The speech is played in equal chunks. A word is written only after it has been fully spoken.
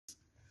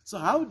So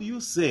how do you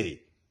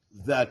say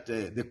that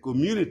the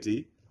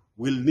community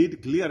will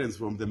need clearance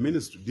from the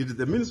ministry? Did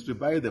the ministry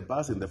buy the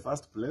bus in the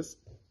first place?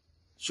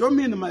 Show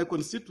me in my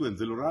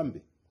constituency, Lurambi,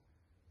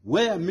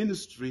 where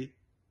Ministry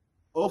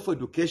of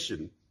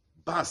Education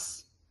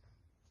bus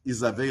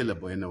is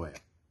available anywhere.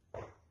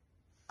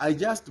 I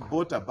just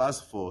bought a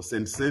bus for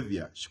St.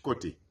 Xavier,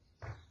 Shikoti.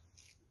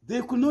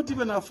 They could not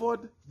even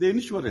afford the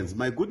insurance,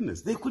 my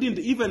goodness. They couldn't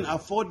even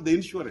afford the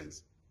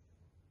insurance.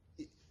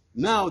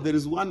 Now there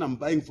is one I'm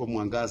buying from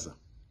Mwangaza.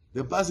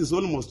 The bus is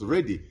almost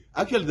ready.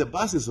 Actually, the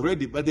bus is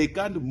ready, but they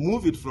can't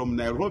move it from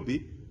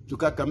Nairobi to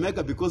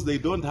Kakamega because they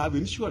don't have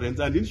insurance,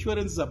 and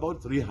insurance is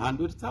about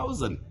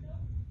 300,000.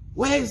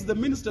 Where is the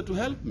minister to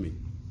help me?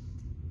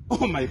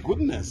 Oh my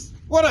goodness,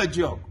 what a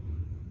joke.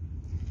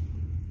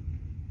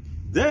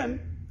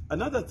 Then,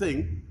 another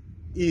thing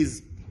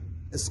is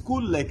a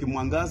school like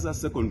Mwangaza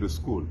Secondary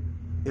School,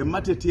 a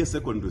Matetia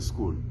Secondary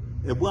School,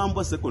 a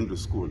Bwamba Secondary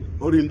School,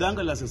 or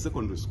Indangalas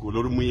Secondary School,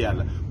 or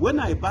Muyala. When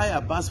I buy a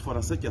bus for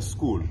such a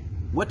school,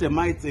 what am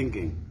I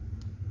thinking?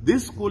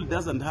 This school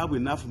doesn't have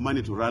enough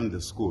money to run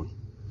the school.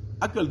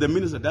 Actually, the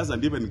minister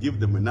doesn't even give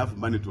them enough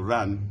money to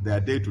run their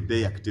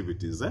day-to-day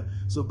activities.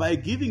 So by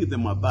giving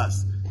them a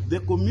bus,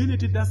 the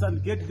community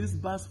doesn't get this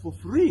bus for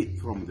free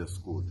from the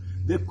school.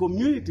 The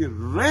community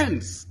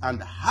rents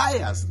and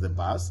hires the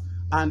bus,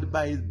 and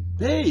by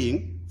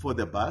paying for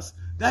the bus,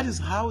 that is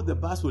how the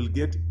bus will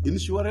get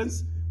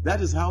insurance, that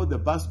is how the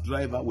bus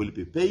driver will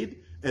be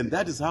paid, and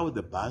that is how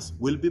the bus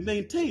will be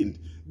maintained.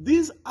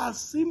 These are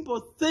simple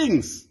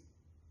things.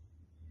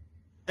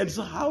 And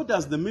so how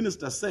does the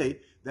minister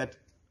say that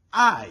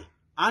I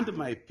and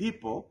my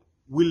people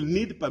will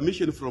need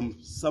permission from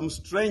some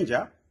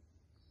stranger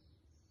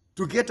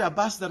to get a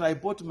bus that I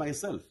bought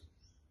myself?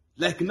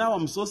 Like now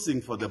I'm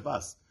sourcing for the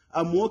bus.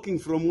 I'm walking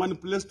from one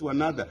place to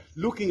another,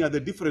 looking at the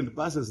different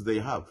buses they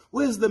have.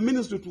 Where's the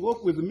minister to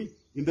walk with me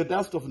in the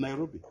dust of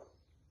Nairobi?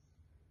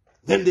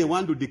 Then they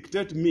want to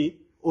dictate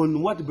me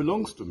on what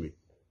belongs to me.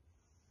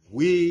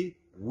 We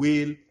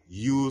will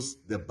use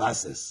the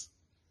buses.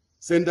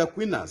 St.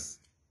 Aquinas,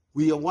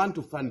 we want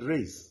to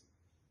fundraise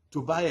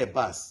to buy a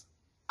bus.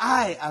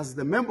 I, as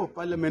the member of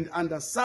parliament, under